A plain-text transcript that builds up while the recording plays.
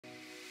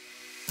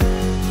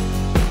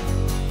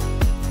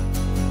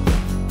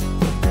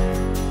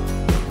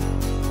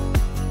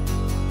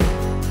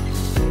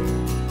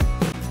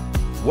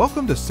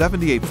Welcome to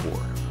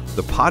 78.4,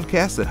 the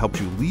podcast that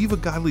helps you leave a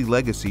godly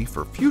legacy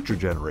for future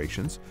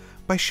generations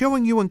by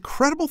showing you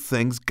incredible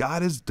things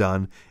God has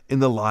done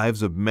in the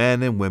lives of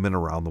men and women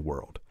around the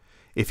world.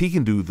 If he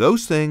can do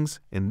those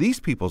things in these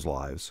people's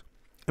lives,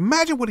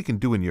 imagine what he can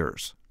do in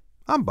yours.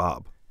 I'm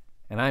Bob.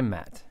 And I'm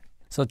Matt.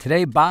 So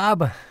today,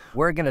 Bob,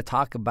 we're going to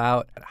talk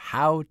about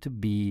how to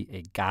be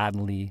a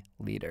godly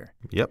leader.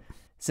 Yep.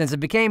 Since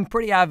it became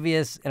pretty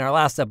obvious in our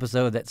last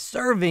episode that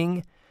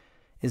serving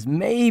is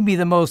maybe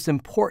the most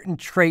important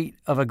trait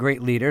of a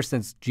great leader,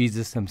 since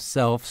Jesus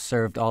himself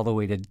served all the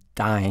way to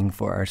dying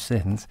for our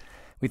sins,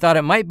 we thought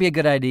it might be a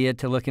good idea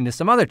to look into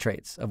some other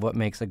traits of what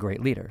makes a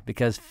great leader.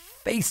 Because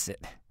face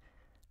it,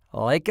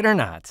 like it or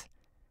not,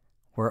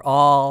 we're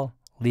all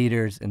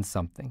leaders in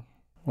something.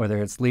 Whether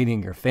it's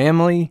leading your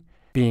family,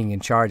 being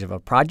in charge of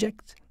a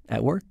project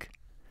at work,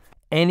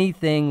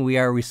 anything we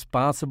are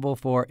responsible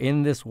for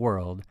in this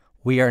world,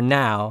 we are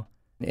now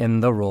in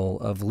the role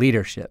of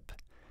leadership.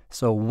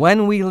 So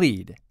when we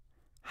lead,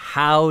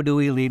 how do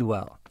we lead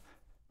well?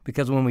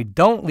 Because when we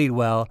don't lead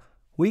well,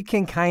 we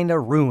can kind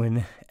of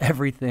ruin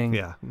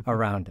everything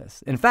around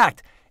us. In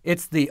fact,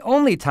 it's the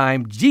only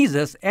time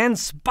Jesus and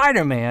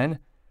Spider-Man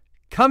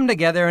come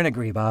together and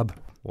agree, Bob.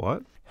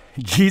 What?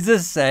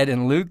 Jesus said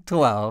in Luke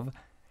 12,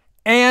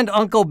 and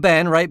Uncle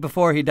Ben, right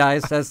before he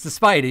dies, says to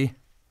Spidey,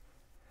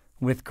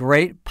 with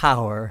great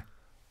power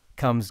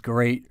comes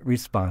great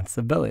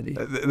responsibility.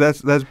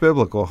 That's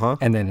biblical, huh?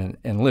 And then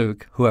in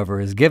Luke, whoever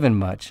is given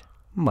much,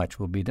 much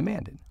will be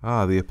demanded.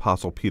 Ah, the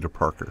Apostle Peter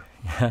Parker.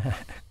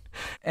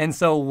 And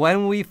so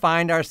when we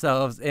find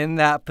ourselves in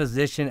that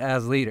position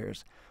as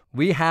leaders,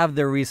 we have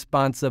the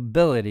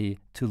responsibility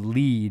to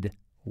lead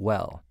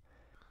well.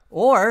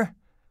 Or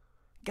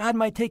God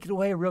might take it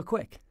away real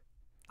quick.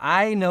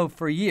 I know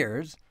for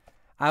years,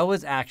 I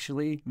was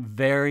actually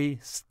very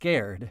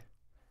scared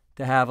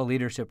to have a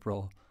leadership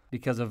role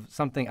because of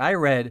something I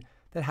read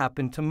that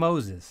happened to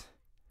Moses.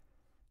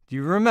 Do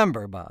you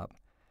remember, Bob,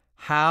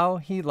 how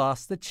he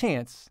lost the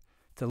chance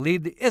to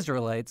lead the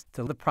Israelites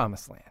to the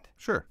Promised Land?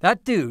 Sure.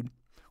 That dude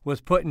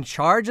was put in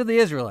charge of the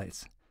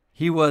Israelites.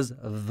 He was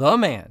the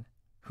man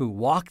who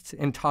walked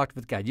and talked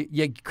with God.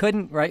 You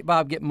couldn't, right,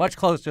 Bob, get much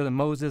closer than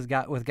Moses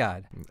got with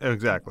God.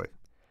 Exactly.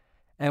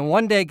 And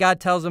one day God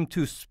tells him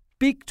to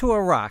speak to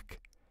a rock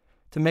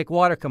to make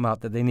water come out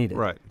that they needed.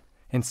 Right.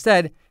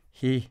 Instead,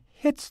 he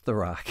hits the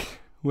rock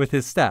with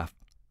his staff.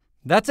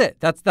 That's it.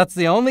 That's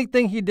the only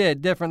thing he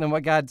did different than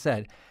what God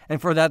said.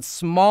 And for that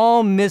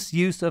small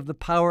misuse of the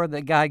power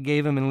that God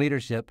gave him in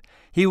leadership,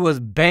 he was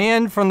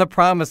banned from the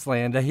Promised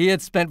Land that he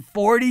had spent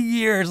 40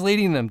 years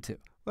leading them to.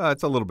 Well,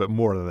 it's a little bit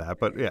more than that,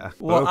 but yeah.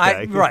 Well,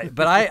 okay.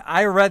 But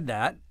I read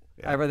that.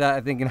 Yeah. I read that,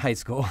 I think, in high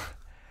school.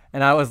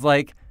 And I was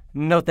like,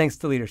 no thanks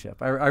to leadership.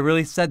 I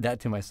really said that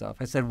to myself.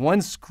 I said,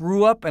 one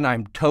screw up and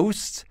I'm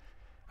toast.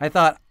 I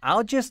thought,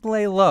 I'll just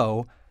lay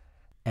low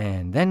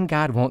and then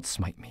God won't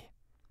smite me.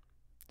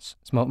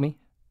 Smote me?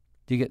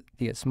 Do you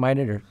get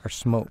smited or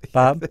smote,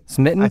 Bob?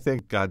 Smitten? I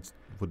think God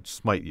would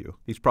smite you.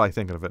 He's probably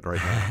thinking of it right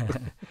now.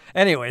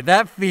 Anyway,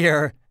 that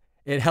fear,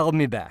 it held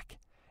me back.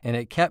 And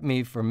it kept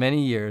me for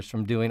many years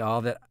from doing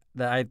all that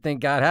I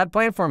think God had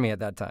planned for me at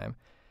that time.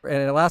 And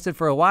it lasted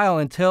for a while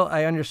until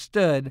I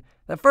understood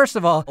that, first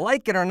of all,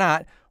 like it or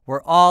not,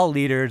 we're all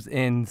leaders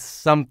in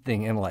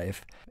something in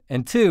life.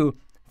 And two,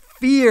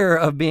 fear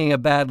of being a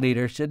bad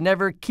leader should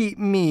never keep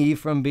me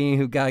from being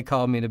who God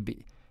called me to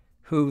be,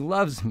 who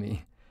loves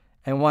me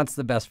and wants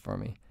the best for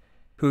me,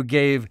 who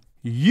gave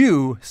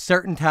you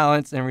certain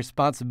talents and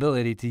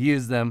responsibility to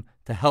use them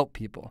to help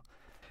people.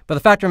 But the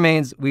fact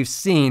remains, we've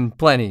seen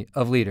plenty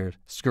of leaders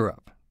screw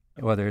up,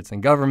 whether it's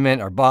in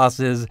government or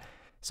bosses.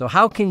 So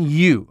how can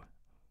you,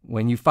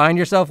 when you find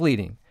yourself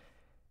leading,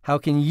 how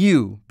can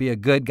you be a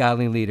good,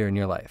 godly leader in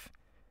your life?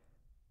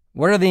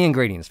 What are the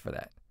ingredients for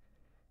that?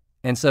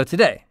 And so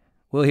today,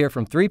 we'll hear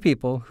from three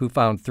people who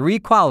found three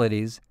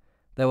qualities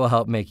that will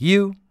help make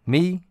you,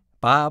 me,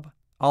 Bob,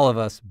 all of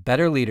us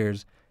better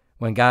leaders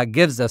when God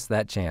gives us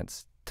that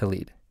chance to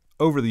lead.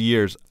 Over the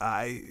years,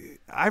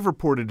 I've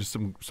reported to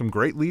some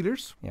great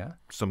leaders,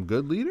 some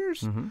good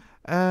leaders,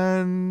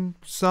 and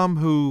some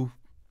who,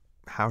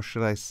 how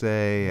should I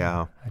say?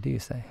 How do you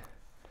say?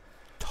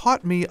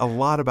 Taught me a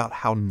lot about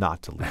how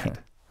not to lead.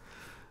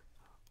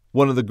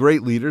 One of the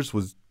great leaders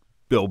was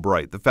Bill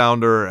Bright, the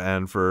founder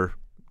and for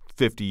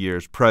 50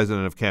 years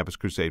president of Campus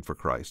Crusade for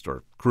Christ,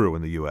 or Cru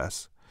in the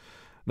U.S.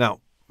 Now,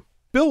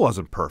 Bill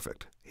wasn't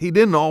perfect. He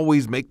didn't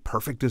always make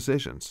perfect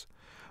decisions,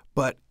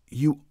 but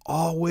you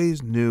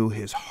always knew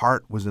his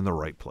heart was in the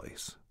right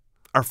place.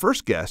 Our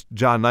first guest,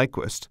 John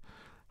Nyquist,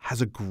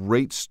 has a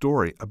great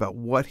story about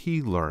what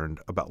he learned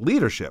about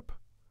leadership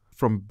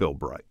from Bill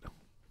Bright.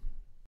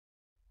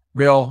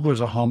 Bill was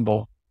a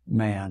humble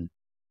man,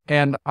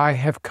 and I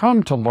have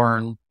come to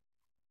learn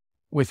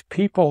with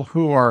people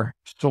who are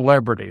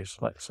celebrities,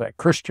 let's say,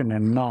 Christian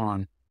and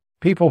non,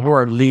 people who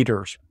are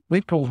leaders,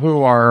 people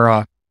who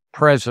are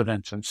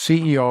presidents and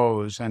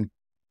CEOs and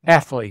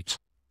athletes,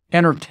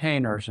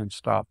 entertainers and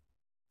stuff.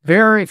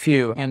 Very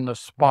few in the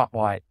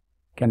spotlight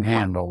can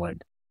handle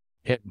it.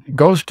 It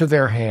goes to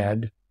their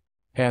head,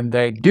 and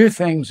they do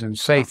things and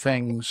say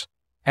things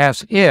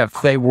as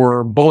if they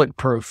were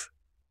bulletproof.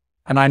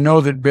 And I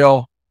know that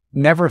Bill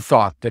never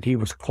thought that he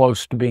was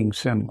close to being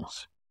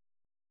sinless.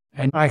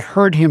 And I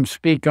heard him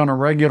speak on a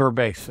regular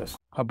basis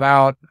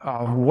about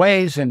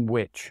ways in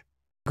which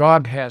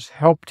God has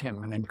helped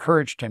him and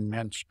encouraged him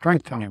and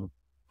strengthened him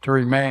to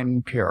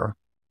remain pure.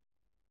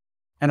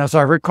 And as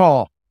I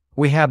recall,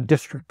 we had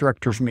district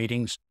directors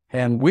meetings,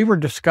 and we were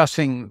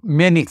discussing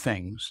many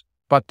things,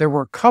 but there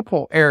were a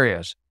couple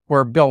areas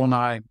where Bill and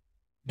I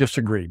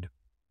disagreed.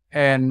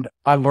 And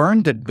I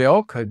learned that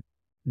Bill could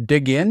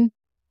dig in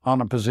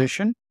on a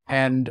position,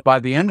 and by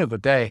the end of the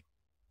day,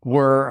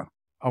 we're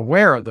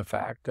aware of the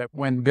fact that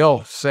when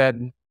Bill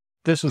said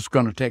this is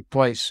going to take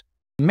place,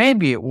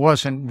 maybe it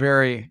wasn't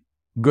very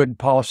good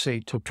policy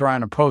to try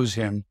and oppose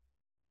him,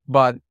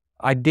 but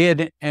I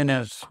did in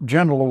as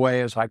gentle a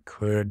way as I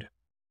could.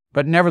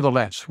 But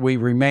nevertheless, we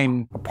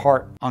remained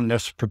apart on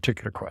this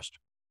particular question.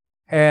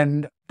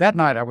 And that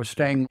night I was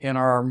staying in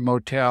our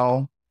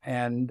motel,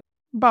 and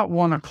about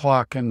 1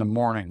 o'clock in the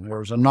morning, there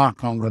was a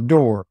knock on the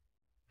door,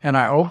 and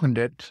I opened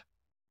it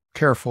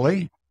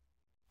carefully,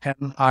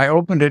 and I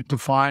opened it to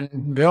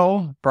find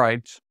Bill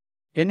Bright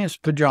in his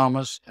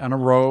pajamas and a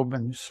robe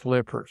and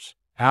slippers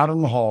out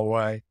in the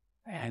hallway,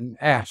 and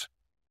asked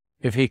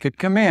if he could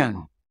come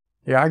in.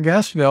 Yeah, I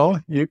guess,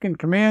 Bill, you can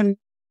come in.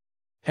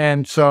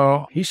 And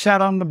so he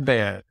sat on the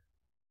bed,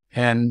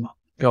 and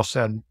Bill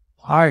said,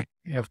 I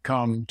have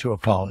come to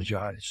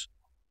apologize.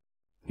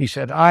 He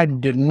said, I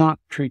did not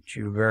treat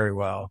you very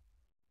well,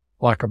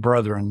 like a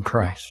brother in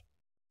Christ.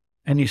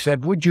 And he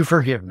said, would you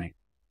forgive me?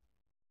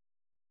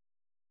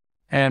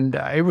 And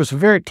it was a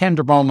very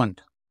tender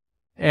moment.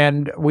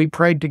 And we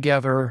prayed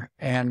together,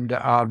 and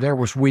there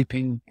was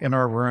weeping in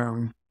our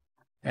room.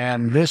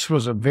 And this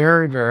was a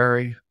very,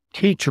 very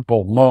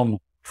teachable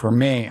moment for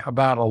me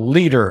about a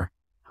leader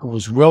who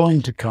was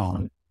willing to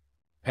come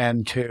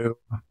and to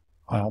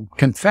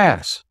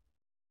confess.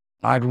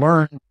 I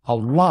learned a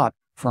lot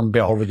from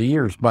Bill over the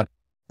years, but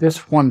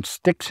this one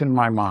sticks in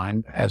my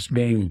mind as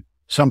being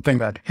something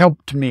that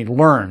helped me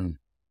learn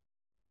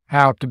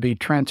how to be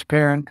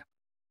transparent,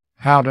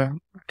 how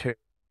to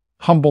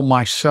humble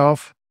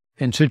myself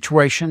in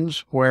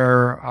situations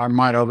where I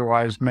might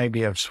otherwise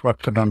maybe have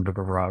swept it under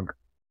the rug.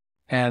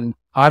 And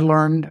I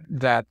learned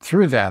that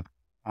through that,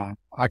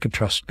 I could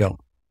trust Bill.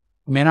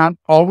 May not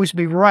always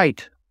be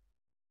right,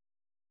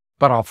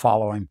 but I'll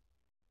follow him.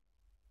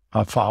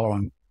 I'll follow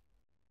him.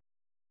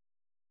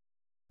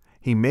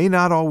 He may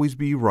not always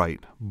be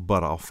right,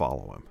 but I'll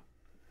follow him.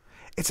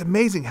 It's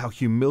amazing how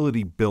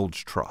humility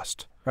builds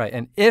trust. Right.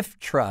 And if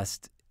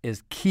trust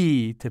is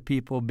key to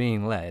people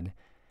being led,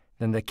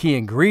 then the key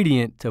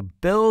ingredient to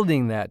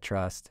building that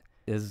trust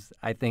is,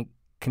 I think,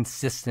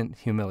 consistent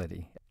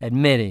humility.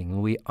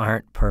 Admitting we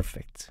aren't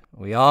perfect.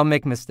 We all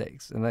make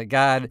mistakes. And that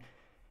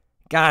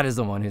God is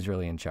the one who's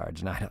really in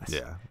charge, not us.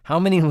 Yeah. How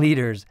many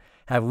leaders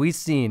have we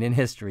seen in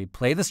history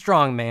play the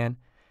strong man,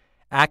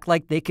 act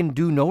like they can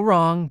do no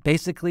wrong,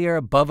 basically are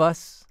above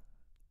us,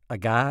 a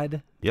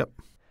God? Yep.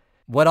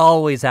 What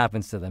always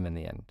happens to them in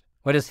the end?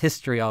 What does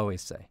history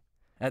always say?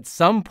 At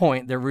some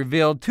point, they're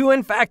revealed to,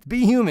 in fact,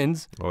 be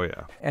humans. Oh,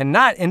 yeah. And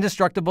not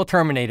indestructible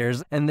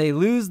terminators, and they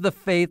lose the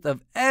faith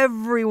of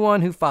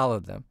everyone who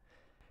followed them.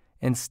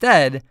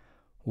 Instead,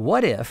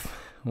 what if,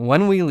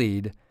 when we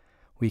lead,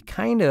 we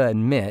kind of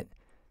admit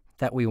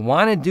that we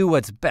want to do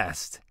what's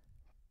best,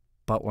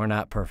 but we're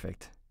not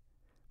perfect,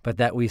 but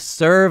that we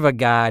serve a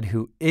God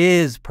who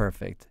is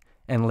perfect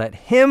and let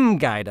him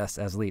guide us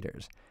as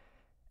leaders.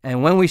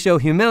 And when we show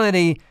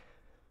humility,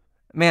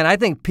 man, I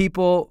think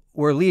people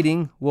we're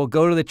leading will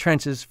go to the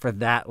trenches for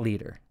that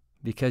leader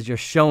because you're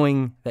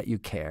showing that you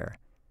care.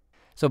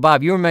 So,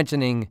 Bob, you were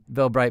mentioning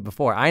Bill Bright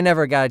before. I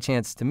never got a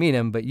chance to meet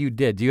him, but you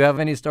did. Do you have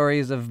any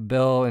stories of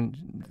Bill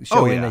and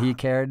showing that he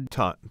cared?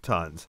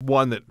 Tons.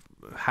 One that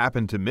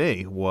happened to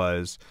me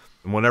was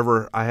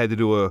whenever I had to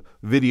do a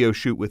video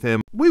shoot with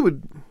him, we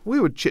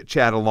would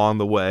chit-chat along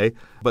the way.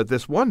 But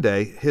this one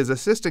day, his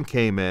assistant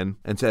came in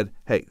and said,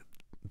 hey,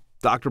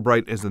 Dr.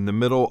 Bright is in the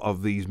middle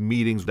of these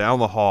meetings down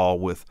the hall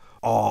with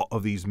all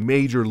of these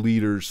major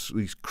leaders,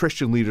 these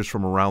Christian leaders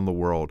from around the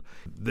world,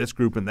 this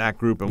group and that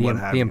group and what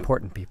have you. The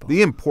important people.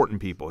 The important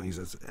people. He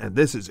says, and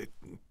this is a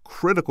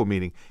critical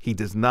meeting. He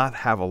does not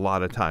have a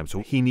lot of time,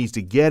 so he needs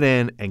to get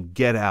in and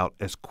get out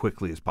as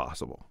quickly as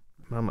possible.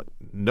 And I'm like,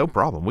 no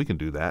problem. We can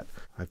do that.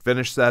 I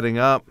finished setting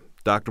up.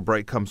 Dr.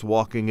 Bright comes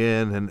walking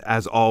in, and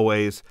as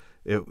always,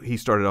 he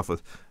started off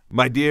with,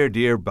 my dear,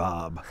 dear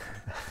Bob.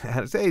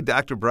 And I say, hey,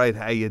 Dr. Bright,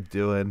 how you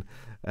doing?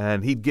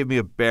 And he'd give me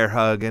a bear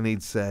hug, and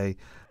he'd say,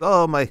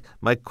 oh,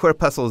 my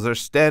corpuscles are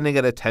standing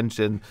at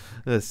attention,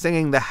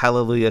 singing the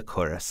Hallelujah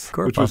chorus.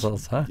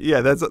 Corpuscles, huh?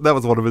 Yeah, that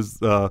was one of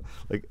his,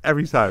 like,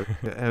 every time.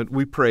 And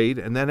we prayed,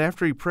 and then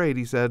after he prayed,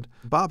 he said,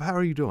 Bob, how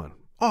are you doing?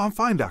 Oh, I'm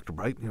fine, Dr.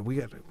 Bright. We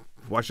got to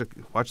watch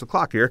the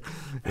clock here,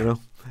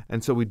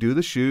 And so we do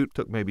the shoot.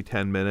 Took maybe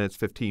 10 minutes,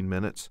 15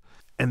 minutes.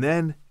 And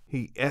then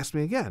he asked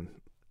me again,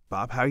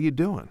 Bob, how are you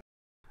doing?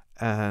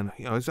 And,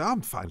 I said,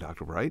 I'm fine,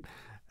 Dr. Bright.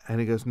 And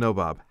he goes, "No,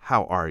 Bob,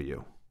 how are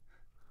you?"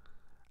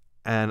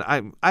 And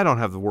I don't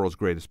have the world's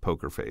greatest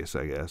poker face,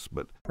 I guess,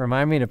 but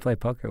Remind me to play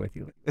poker with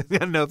you.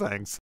 yeah, no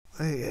thanks.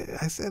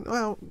 I said,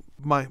 well,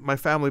 my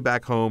family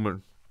back home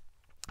and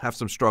have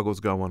some struggles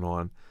going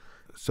on.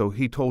 So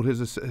he told his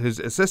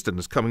assistant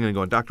is coming in and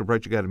going, "Dr.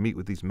 Bright, you got to meet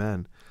with these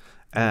men."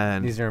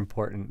 And These are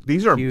important.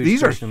 these are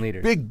Christian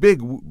leaders.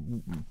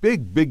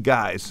 big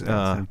guys.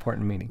 That's an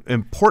important meeting.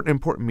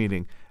 Important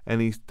meeting.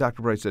 And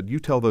Dr. Bright said, "You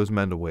tell those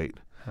men to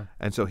wait."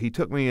 And so he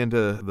took me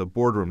into the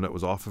boardroom that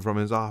was off from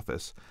his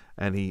office,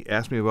 and he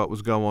asked me about what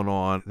was going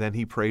on. Then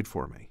he prayed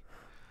for me.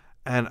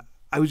 And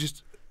I was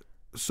just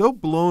so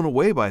blown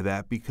away by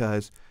that,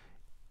 because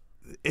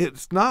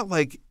it's not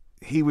like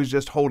he was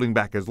just holding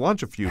back his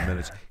lunch a few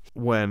minutes.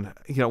 When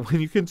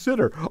you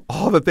consider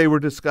all that they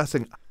were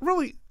discussing,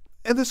 really,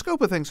 in the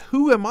scope of things,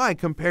 who am I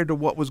compared to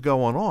what was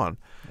going on?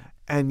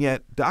 And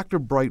yet Dr.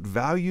 Bright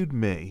valued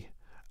me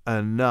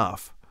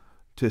enough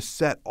to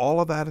set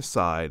all of that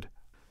aside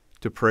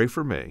to pray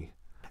for me.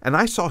 And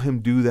I saw him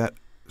do that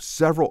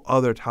several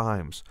other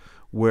times,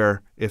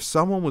 where if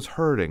someone was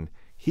hurting,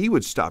 he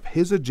would stop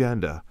his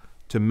agenda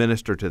to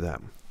minister to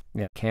them.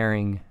 Yeah,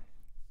 caring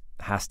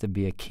has to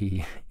be a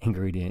key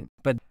ingredient.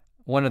 But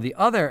one of the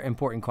other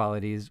important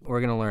qualities we're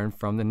going to learn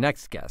from the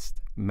next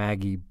guest,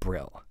 Maggie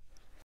Brill.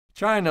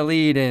 Trying to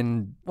lead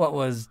in what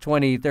was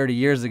 20, 30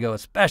 years ago,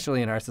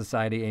 especially in our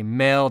society, a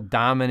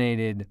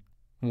male-dominated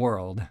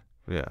world.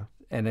 Yeah.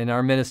 And in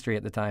our ministry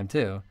at the time,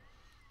 too.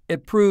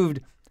 It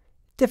proved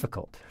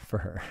difficult for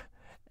her,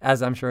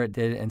 as I'm sure it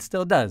did and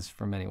still does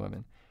for many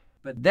women.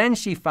 But then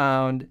she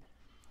found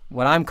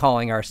what I'm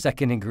calling our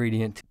second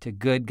ingredient to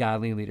good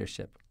godly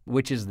leadership,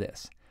 which is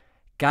this.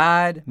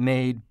 God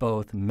made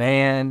both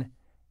man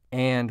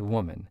and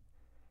woman,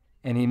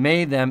 and he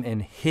made them in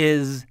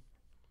his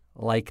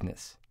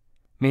likeness,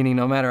 meaning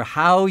no matter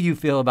how you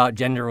feel about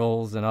gender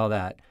roles and all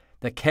that,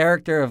 the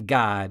character of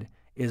God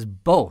is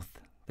both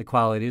the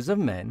qualities of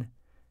men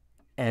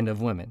and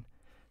of women.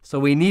 So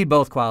we need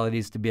both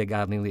qualities to be a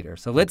godly leader.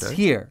 So let's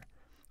hear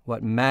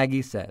what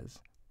Maggie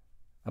says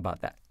about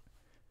that.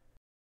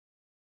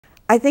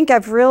 I think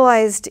I've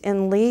realized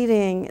in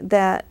leading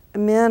that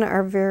men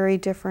are very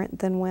different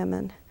than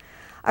women.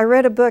 I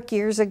read a book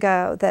years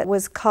ago that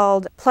was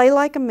called Play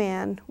Like a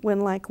Man, Win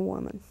Like a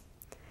Woman.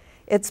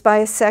 It's by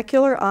a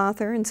secular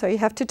author, and so you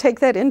have to take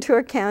that into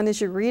account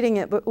as you're reading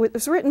it, but it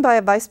was written by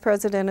a vice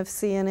president of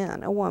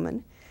CNN, a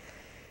woman,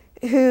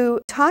 who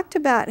talked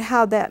about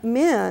how that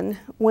men,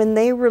 when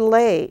they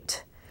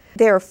relate,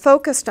 they're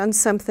focused on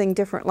something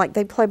different, like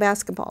they play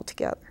basketball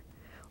together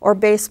or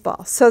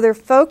baseball. So they're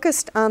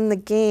focused on the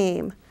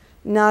game,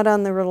 not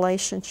on the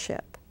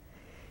relationship.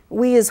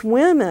 We as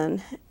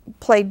women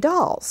play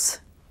dolls,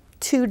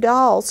 two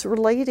dolls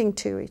relating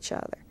to each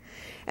other.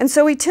 And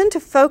so we tend to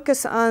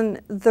focus on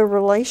the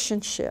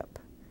relationship.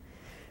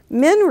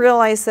 Men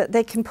realize that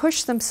they can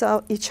push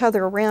each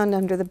other around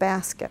under the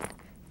basket,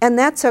 and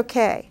that's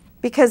okay.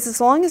 Because as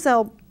long as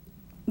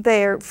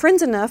they're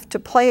friends enough to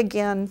play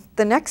again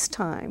the next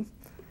time,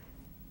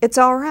 it's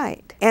all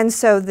right. And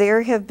so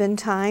there have been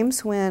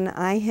times when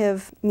I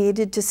have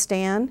needed to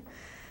stand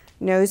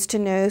nose to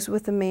nose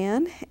with a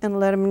man and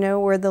let him know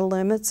where the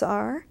limits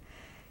are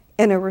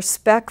in a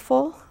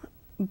respectful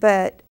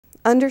but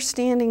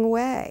understanding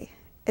way,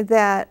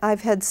 that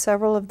I've had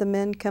several of the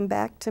men come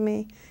back to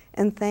me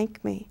and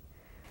thank me.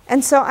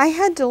 And so I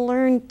had to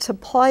learn to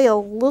play a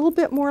little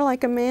bit more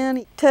like a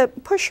man, to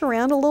push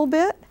around a little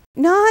bit.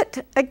 Not,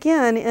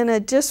 again, in a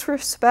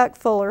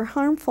disrespectful or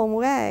harmful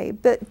way,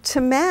 but to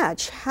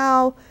match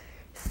how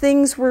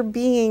things were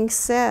being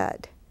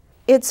said.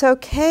 It's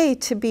okay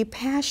to be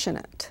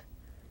passionate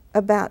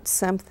about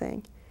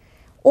something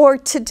or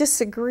to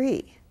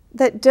disagree.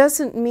 That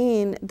doesn't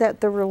mean that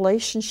the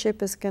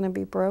relationship is going to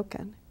be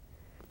broken.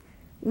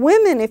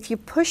 Women, if you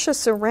push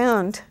us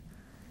around,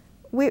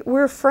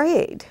 we're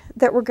afraid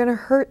that we're going to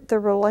hurt the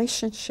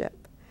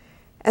relationship.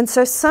 And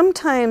so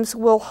sometimes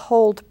we'll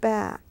hold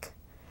back.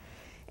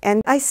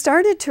 And I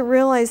started to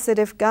realize that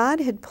if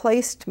God had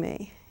placed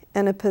me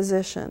in a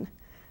position,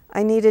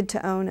 I needed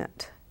to own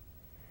it.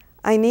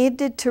 I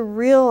needed to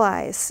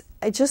realize,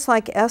 just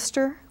like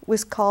Esther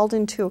was called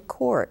into a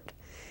court,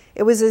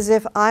 it was as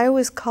if I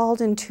was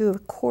called into a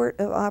court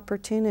of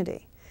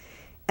opportunity.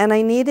 And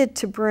I needed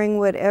to bring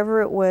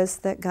whatever it was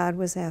that God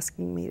was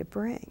asking me to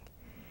bring.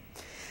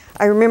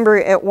 I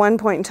remember at one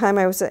point in time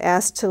I was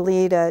asked to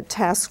lead a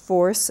task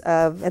force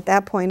of, at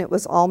that point it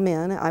was all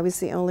men. I was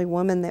the only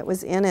woman that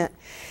was in it.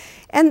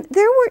 And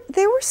there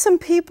were some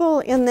people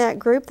in that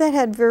group that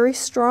had very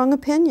strong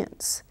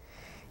opinions.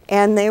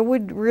 And they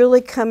would really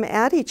come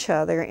at each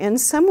other.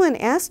 And someone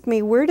asked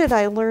me, where did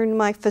I learn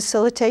my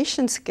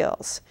facilitation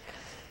skills?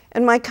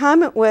 And my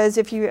comment was,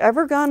 if you've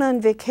ever gone on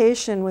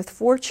vacation with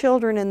 4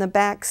 children in the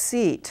back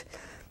seat,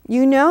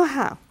 you know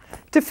how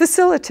to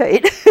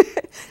facilitate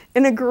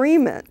an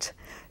agreement,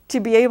 to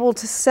be able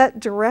to set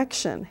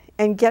direction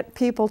and get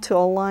people to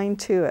align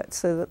to it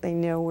so that they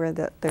know where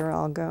they're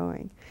all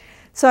going.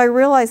 So I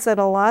realized that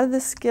a lot of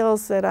the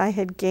skills that I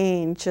had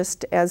gained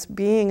just as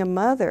being a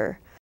mother,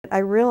 I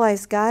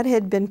realized God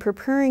had been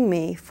preparing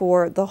me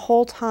for the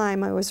whole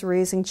time I was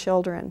raising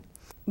children.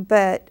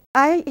 But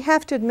I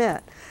have to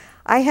admit,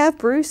 I have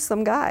bruised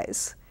some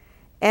guys.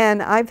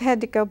 And I've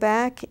had to go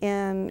back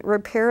and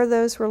repair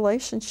those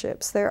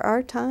relationships. There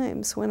are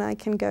times when I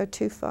can go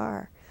too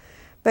far.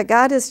 But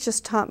God has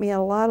just taught me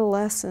a lot of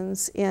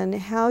lessons in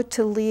how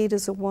to lead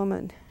as a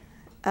woman,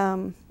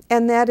 and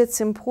that it's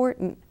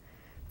important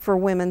for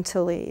women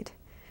to lead.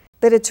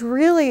 That it's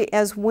really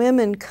as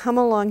women come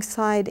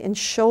alongside and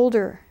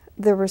shoulder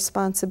the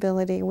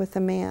responsibility with a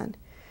man,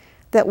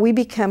 that we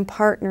become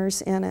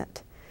partners in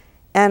it.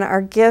 And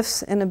our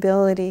gifts and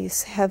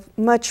abilities have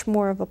much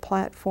more of a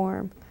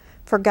platform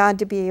for God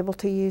to be able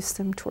to use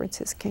them towards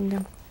His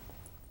kingdom.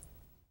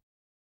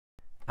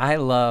 I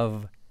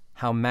love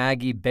how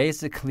Maggie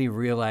basically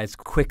realized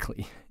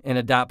quickly and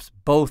adopts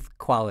both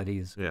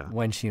qualities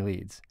when she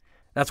leads.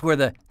 That's where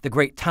the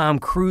great Tom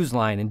Cruise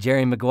line in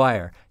Jerry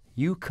Maguire,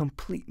 "You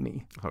complete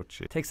me,"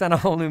 takes on a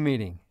whole new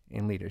meaning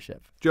in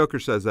leadership. Joker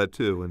says that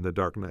too in The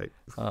Dark Knight.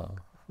 Oh,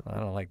 I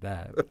don't like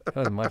that. It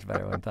was much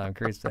better when Tom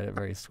Cruise said it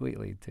very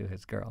sweetly to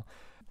his girl.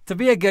 To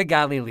be a good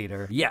godly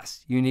leader,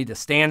 yes, you need to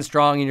stand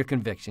strong in your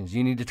convictions.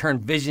 You need to turn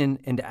vision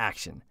into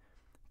action.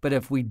 But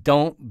if we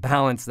don't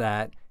balance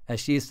that, as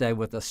she said,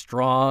 with a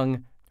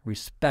strong,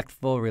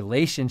 respectful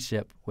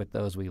relationship with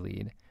those we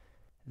lead,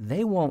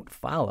 they won't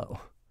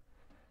follow.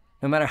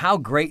 No matter how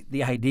great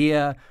the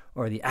idea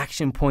or the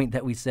action point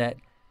that we set,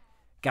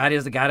 God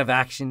is a God of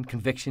action,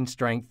 conviction,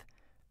 strength,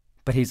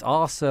 but He's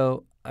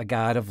also a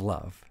God of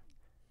love,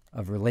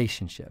 of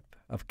relationship,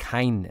 of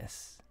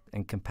kindness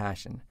and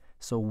compassion.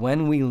 So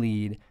when we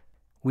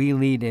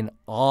lead in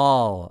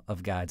all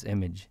of God's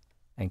image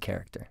and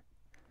character.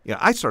 Yeah,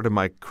 I started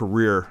my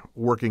career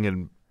working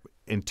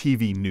in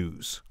TV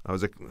news. I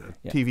was a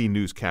TV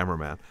news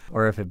cameraman.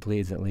 Or if it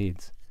bleeds, it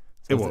leads.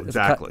 So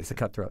exactly. It's a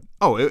cutthroat.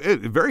 Oh,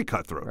 very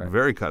cutthroat, right.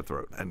 Very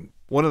cutthroat. And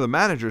one of the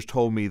managers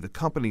told me the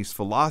company's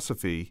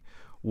philosophy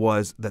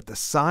was that the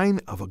sign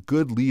of a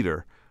good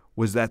leader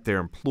was that their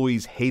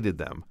employees hated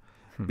them,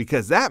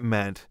 because that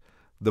meant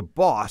the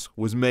boss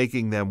was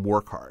making them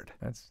work hard.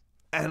 That's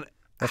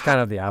kind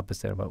of the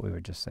opposite of what we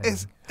were just saying.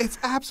 It's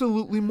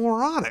absolutely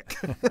moronic.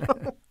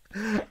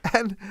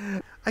 And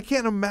I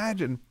can't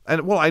imagine.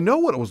 And well, I know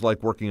what it was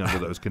like working under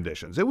those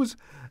conditions. It was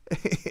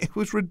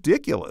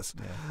ridiculous.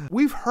 Yeah.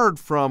 We've heard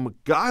from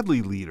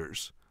godly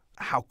leaders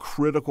how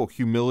critical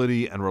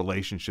humility and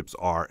relationships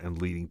are in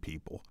leading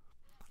people.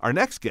 Our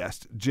next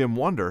guest, Jim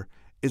Wunder,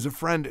 is a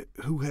friend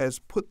who has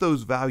put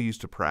those values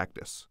to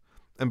practice.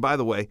 And by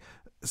the way,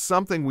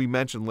 something we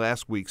mentioned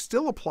last week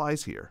still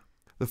applies here.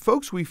 The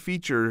folks we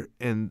feature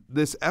in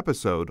this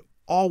episode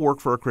all work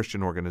for a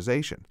Christian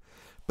organization.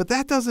 But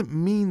that doesn't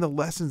mean the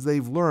lessons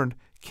they've learned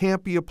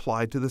can't be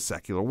applied to the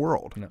secular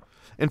world. No.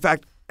 In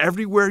fact,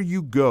 everywhere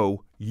you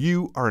go,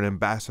 you are an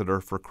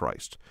ambassador for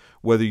Christ.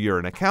 Whether you're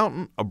an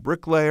accountant, a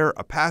bricklayer,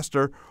 a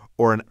pastor,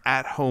 or an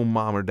at-home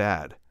mom or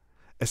dad.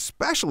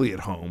 Especially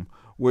at home,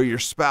 where your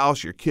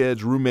spouse, your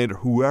kids, roommate, or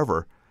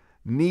whoever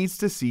needs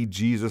to see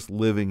Jesus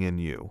living in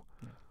you.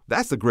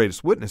 That's the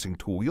greatest witnessing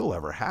tool you'll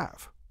ever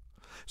have.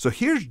 So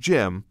here's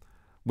Jim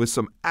with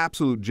some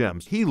absolute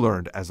gems he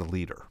learned as a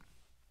leader.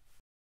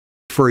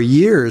 For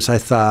years, I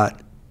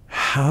thought,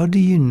 how do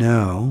you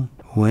know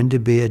when to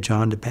be a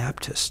John the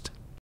Baptist?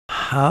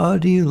 How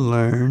do you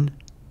learn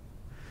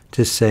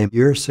to say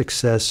your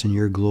success and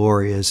your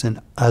glory is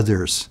in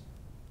others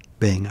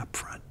being up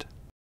front?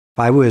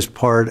 I was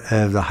part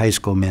of the high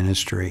school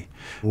ministry.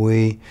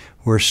 We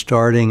were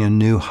starting a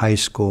new high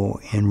school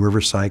in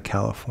Riverside,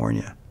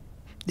 California.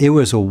 It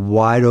was a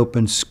wide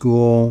open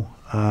school.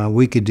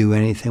 We could do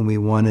anything we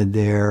wanted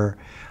there.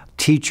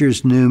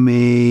 Teachers knew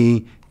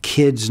me,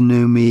 kids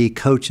knew me,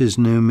 coaches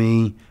knew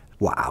me.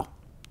 Wow.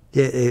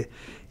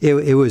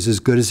 It was as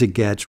good as it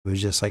gets. It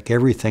was just like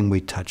everything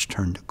we touched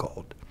turned to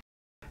gold.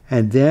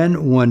 And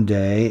then one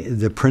day,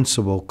 the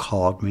principal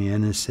called me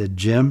in and said,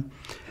 Jim,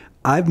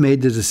 I've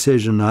made the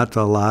decision not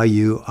to allow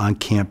you on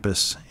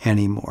campus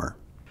anymore.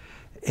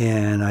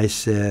 And I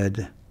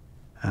said,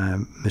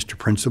 Mr.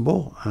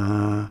 Principal,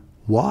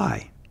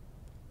 why?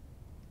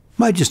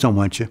 I just don't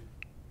want you.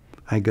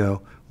 I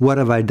go, what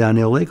have I done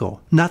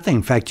illegal? Nothing.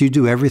 In fact, you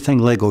do everything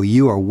legal.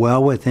 You are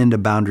well within the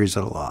boundaries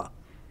of the law.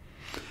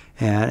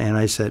 And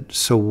I said,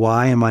 so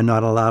why am I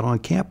not allowed on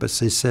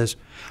campus? He says,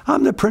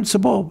 I'm the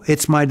principal.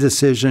 It's my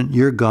decision.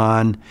 You're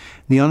gone.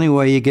 The only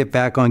way you get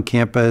back on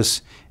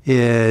campus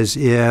is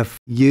if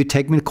you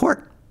take me to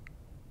court.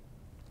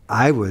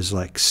 I was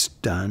like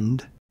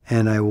stunned.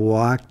 And I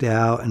walked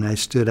out and I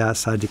stood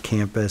outside the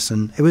campus.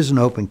 And it was an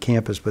open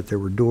campus, but there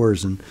were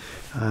doors. And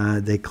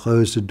they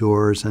closed the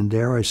doors. And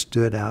there I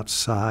stood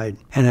outside.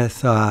 And I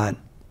thought,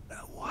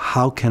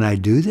 how can I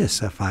do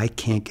this if I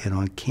can't get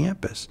on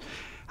campus?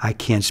 I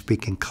can't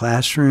speak in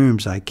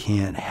classrooms. I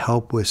can't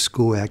help with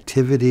school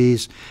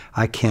activities.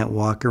 I can't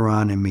walk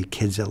around and meet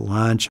kids at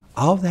lunch.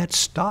 All that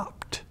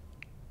stopped.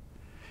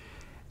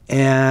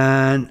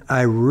 And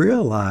I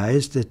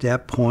realized at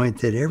that point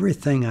that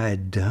everything I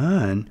had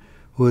done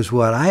was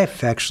what I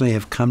affectionately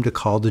have come to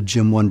call the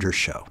Jim Wunder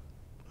Show.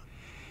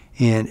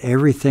 And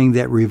everything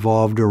that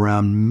revolved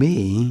around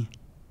me,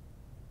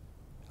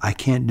 I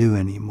can't do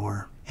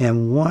anymore.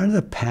 And one of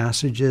the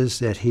passages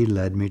that he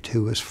led me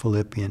to was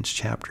Philippians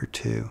chapter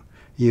 2.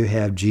 You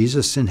have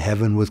Jesus in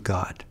heaven with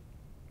God.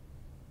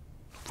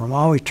 From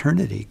all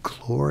eternity,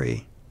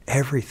 glory,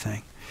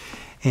 everything.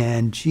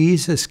 And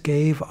Jesus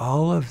gave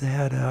all of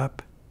that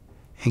up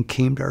and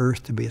came to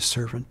earth to be a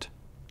servant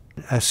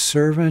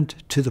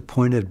to the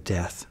point of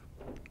death.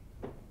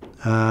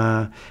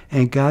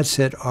 And God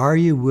said, are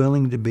you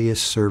willing to be a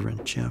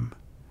servant, Jim?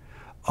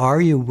 Are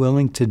you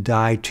willing to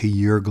die to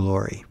your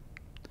glory?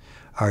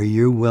 Are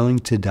you willing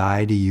to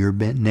die to your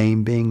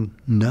name being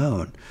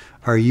known?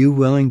 Are you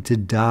willing to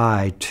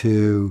die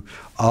to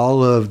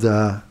all of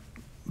the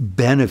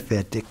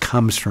benefit that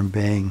comes from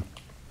being,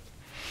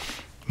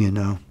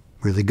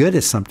 really good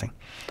at something?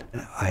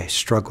 I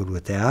struggled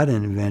with that,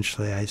 and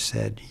eventually I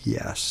said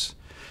yes.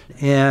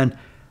 And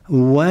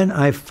when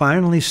I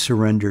finally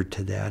surrendered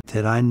to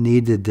that I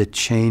needed to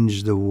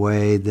change the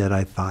way that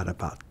I thought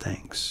about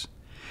things,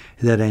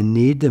 that I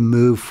need to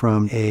move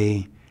from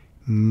a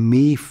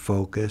me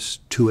focus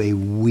to a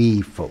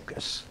we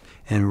focus.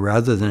 And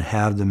rather than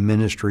have the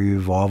ministry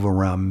revolve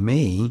around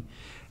me,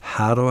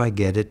 how do I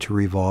get it to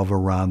revolve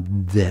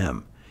around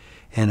them?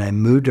 And I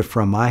moved it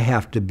from I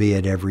have to be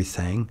at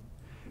everything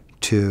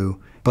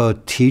to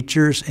both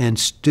teachers and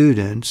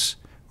students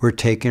were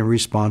taking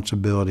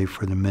responsibility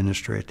for the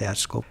ministry at that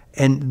school.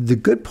 And the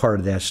good part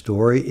of that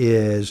story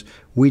is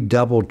we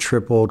doubled,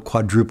 tripled,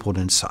 quadrupled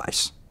in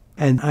size.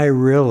 And I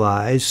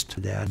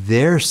realized that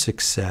their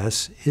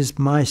success is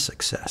my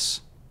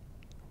success.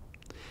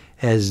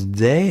 As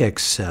they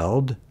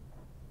excelled,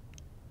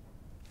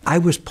 I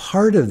was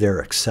part of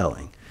their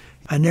excelling.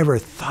 I never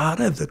thought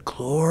of the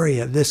glory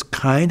of this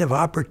kind of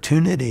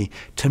opportunity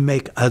to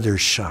make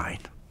others shine,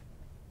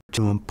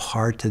 to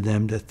impart to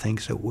them the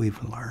things that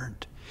we've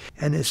learned.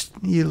 And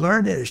you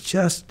learn that it's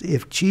just,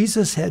 if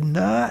Jesus had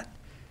not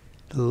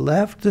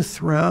left the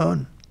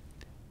throne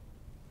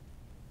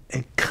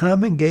and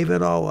come and gave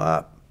it all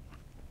up,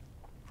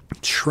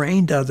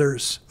 trained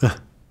others,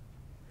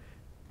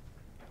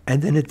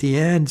 and then at the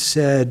end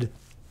said,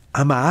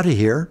 I'm out of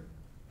here.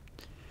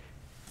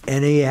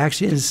 And he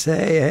actually didn't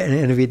say,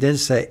 and if he didn't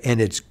say,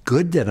 and it's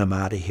good that I'm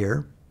out of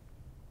here,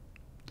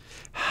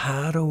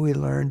 how do we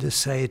learn to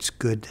say it's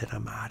good that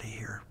I'm out of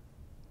here?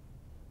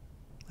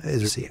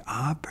 It's the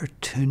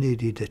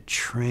opportunity to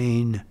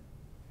train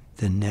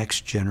the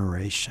next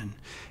generation.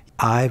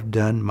 I've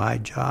done my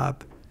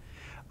job.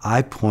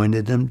 I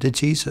pointed them to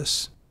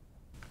Jesus.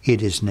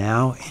 It is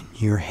now in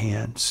your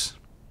hands.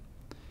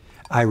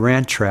 I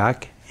ran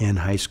track in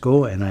high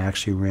school, and I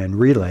actually ran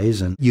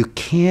relays, and you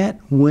can't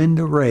win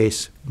the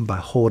race by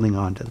holding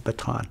on to the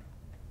baton.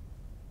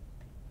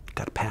 You've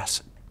got to pass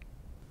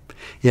it.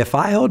 If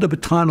I hold the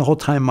baton the whole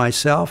time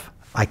myself,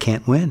 I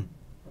can't win.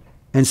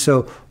 And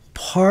so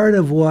part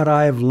of what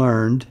I've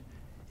learned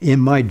in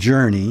my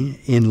journey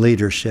in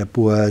leadership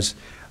was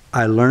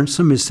I learned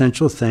some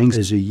essential things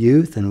as a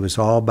youth, and it was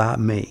all about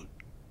me.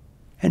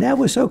 And that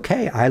was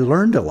okay. I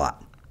learned a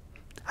lot.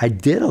 I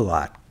did a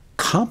lot,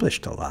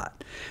 accomplished a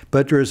lot.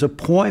 But there was a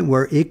point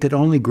where it could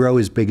only grow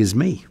as big as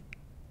me.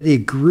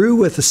 It grew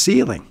with a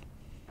ceiling.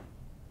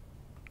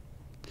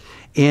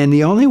 And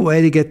the only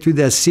way to get through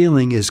that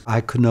ceiling is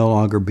I could no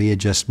longer be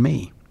just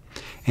me.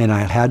 And I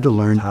had to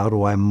learn, how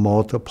do I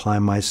multiply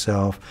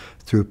myself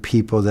through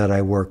people that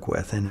I work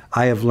with? And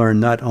I have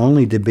learned not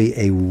only to be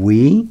a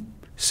we,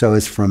 so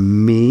it's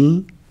from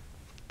me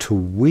to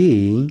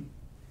we,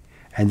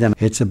 and then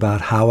it's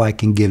about how I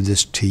can give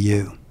this to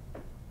you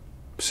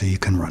so you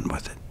can run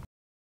with it.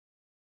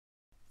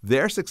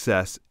 Their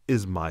success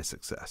is my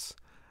success.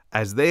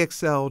 As they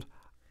excelled,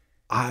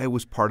 I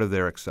was part of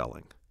their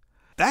excelling.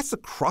 That's the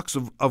crux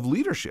of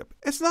leadership.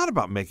 It's not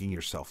about making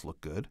yourself look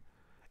good.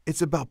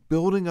 It's about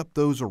building up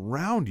those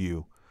around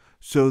you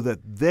so that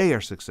they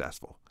are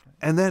successful.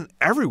 And then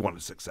everyone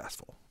is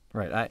successful.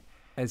 Right.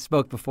 I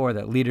spoke before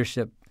that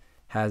leadership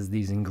has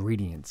these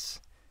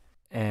ingredients.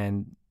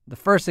 And the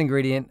first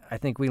ingredient, I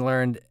think we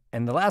learned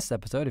in the last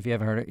episode, if you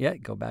haven't heard it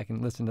yet, go back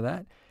and listen to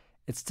that.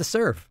 It's to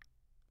serve.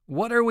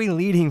 What are we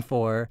leading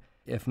for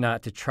if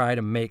not to try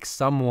to make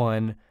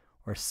someone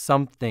or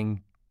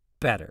something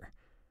better?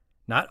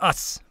 Not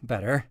us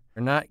better,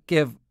 or not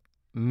give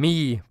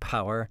me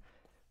power,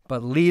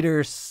 but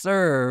leaders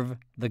serve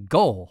the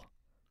goal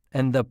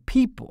and the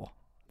people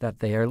that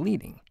they are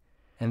leading.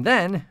 And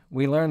then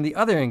we learn the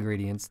other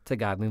ingredients to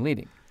godly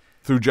leading.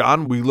 Through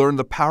John, we learned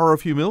the power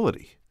of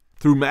humility.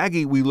 Through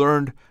Maggie, we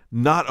learned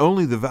not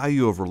only the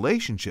value of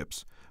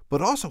relationships,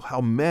 but also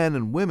how men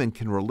and women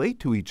can relate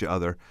to each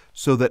other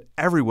so that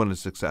everyone is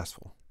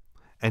successful.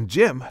 And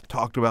Jim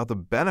talked about the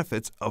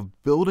benefits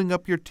of building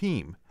up your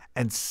team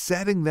and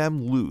setting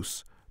them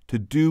loose to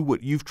do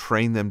what you've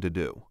trained them to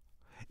do.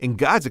 In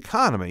God's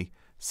economy,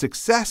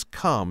 success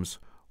comes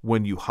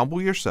when you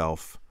humble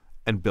yourself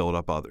and build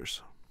up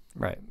others.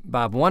 Right.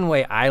 Bob, one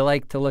way I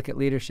like to look at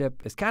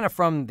leadership is kind of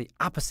from the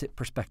opposite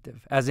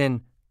perspective, as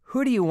in,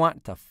 who do you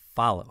want to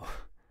follow?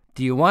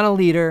 Do you want a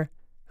leader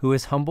who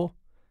is humble,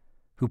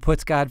 who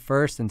puts God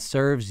first and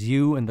serves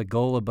you and the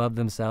goal above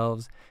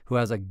themselves, who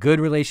has a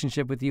good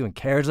relationship with you and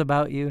cares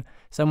about you,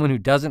 someone who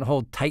doesn't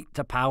hold tight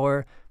to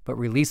power but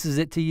releases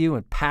it to you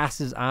and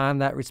passes on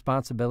that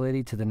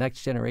responsibility to the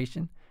next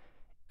generation.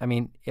 I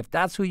mean, if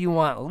that's who you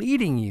want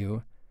leading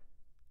you,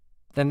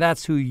 then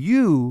that's who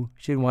you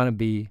should want to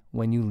be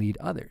when you lead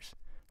others.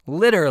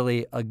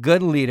 Literally, a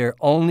good leader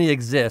only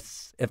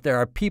exists if there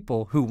are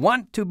people who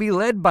want to be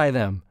led by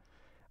them.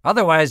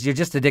 Otherwise, you're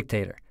just a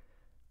dictator,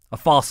 a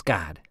false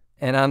god.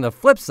 And on the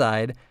flip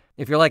side,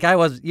 if you're like I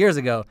was years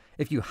ago,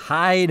 if you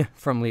hide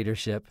from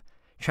leadership,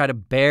 try to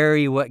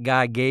bury what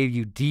God gave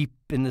you deep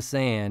in the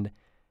sand,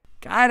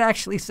 God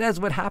actually says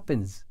what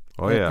happens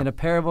in a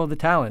parable of the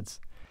talents.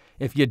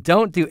 If you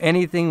don't do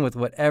anything with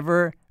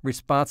whatever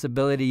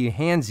responsibility he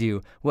hands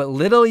you, what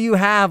little you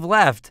have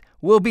left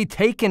will be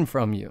taken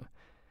from you.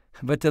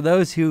 But to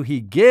those who he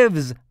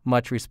gives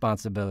much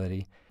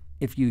responsibility,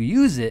 if you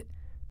use it,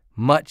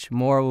 much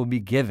more will be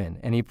given.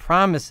 And he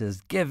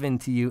promises given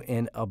to you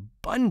in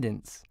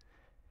abundance.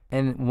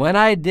 And when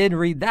I did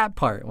read that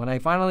part, when I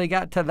finally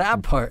got to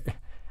that part,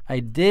 I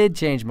did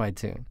change my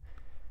tune.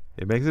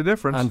 It makes a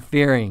difference. On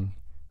fearing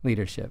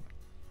leadership.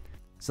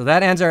 So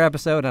that ends our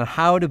episode on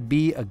how to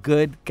be a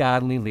good,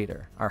 godly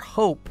leader. Our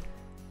hope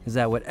is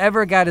that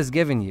whatever God has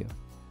given you,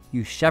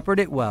 you shepherd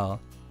it well,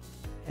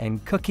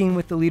 and cooking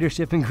with the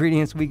leadership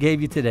ingredients we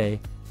gave you today,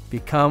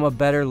 become a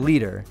better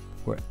leader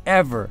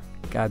wherever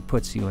God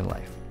puts you in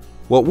life.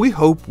 What we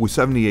hope with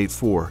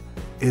 78.4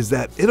 is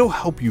that it'll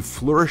help you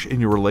flourish in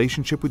your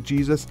relationship with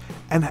Jesus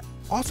and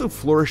also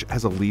flourish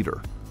as a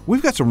leader.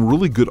 We've got some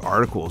really good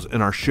articles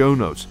in our show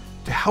notes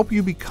to help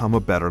you become a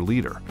better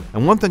leader.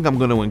 And one thing I'm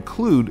going to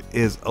include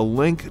is a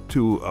link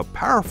to a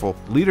powerful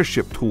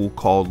leadership tool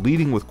called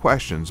Leading with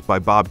Questions by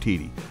Bob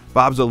Tiede.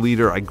 Bob's a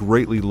leader I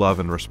greatly love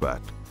and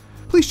respect.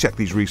 Please check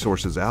these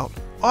resources out.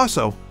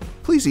 Also,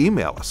 please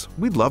email us.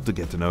 We'd love to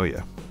get to know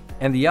you.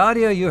 And the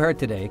audio you heard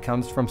today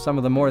comes from some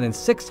of the more than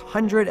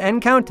 600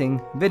 and counting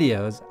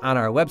videos on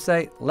our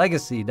website,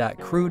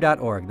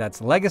 legacy.cru.org.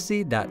 That's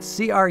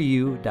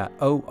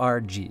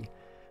legacy.cru.org.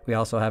 We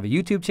also have a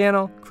YouTube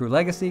channel, Cru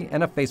Legacy,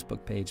 and a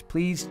Facebook page.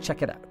 Please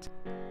check it out.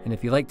 And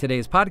if you like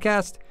today's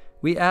podcast,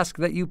 we ask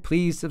that you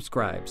please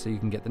subscribe so you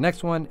can get the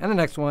next one and the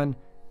next one.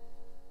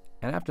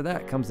 And after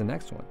that comes the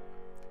next one.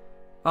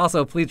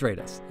 Also, please rate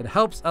us. It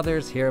helps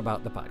others hear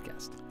about the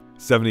podcast.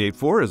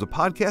 78.4 is a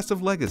podcast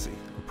of Legacy,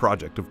 a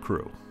project of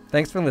Cru.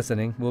 Thanks for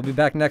listening. We'll be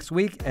back next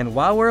week. And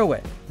while we're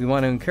away, we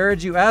want to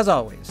encourage you, as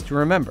always, to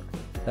remember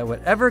that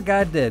whatever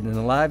God did in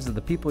the lives of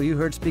the people you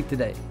heard speak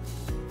today,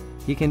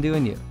 he can do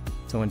in you.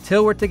 So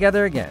until we're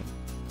together again,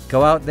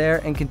 go out there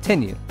and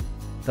continue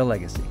the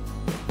legacy.